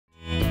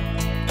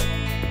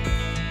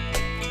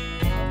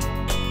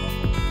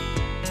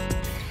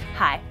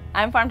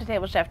I'm Farm to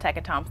Table Chef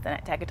Teca Thompson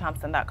at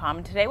tecathompson.com,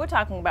 and today we're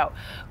talking about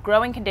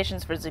growing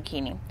conditions for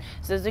zucchini.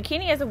 So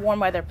zucchini is a warm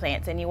weather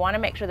plant, and you want to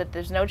make sure that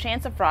there's no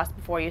chance of frost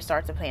before you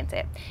start to plant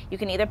it. You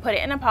can either put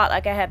it in a pot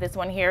like I have this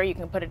one here, or you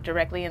can put it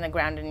directly in the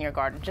ground in your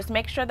garden. Just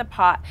make sure the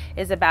pot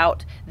is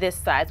about this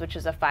size, which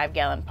is a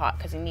 5-gallon pot,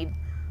 because you need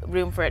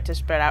room for it to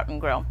spread out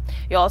and grow.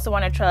 You also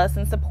want to trellis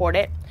and support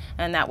it,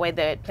 and that way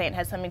the plant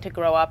has something to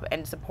grow up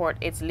and support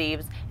its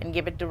leaves and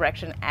give it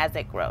direction as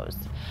it grows.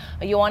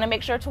 You want to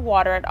make sure to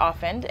water it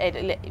often.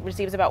 It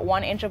receives about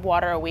 1 inch of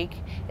water a week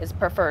is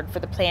preferred for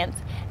the plant,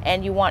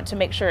 and you want to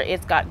make sure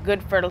it's got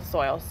good fertile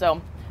soil.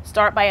 So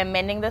start by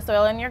amending the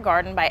soil in your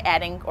garden by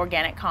adding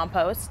organic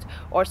compost,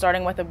 or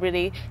starting with a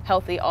really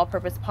healthy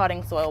all-purpose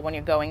potting soil when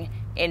you're going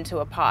into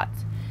a pot.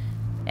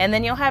 And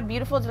then you'll have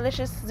beautiful,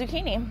 delicious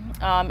zucchini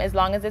as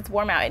long as it's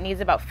warm out. It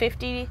needs about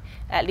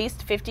at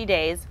least 50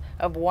 days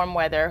of warm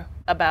weather.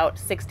 About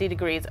 60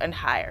 degrees and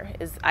higher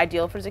is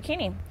ideal for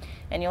zucchini.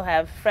 And you'll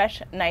have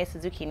fresh, nice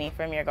zucchini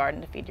from your garden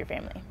to feed your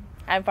family.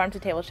 I'm Farm to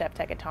Table Chef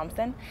Teca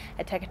Thompson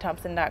at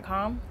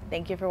tecathompson.com.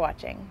 Thank you for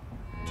watching.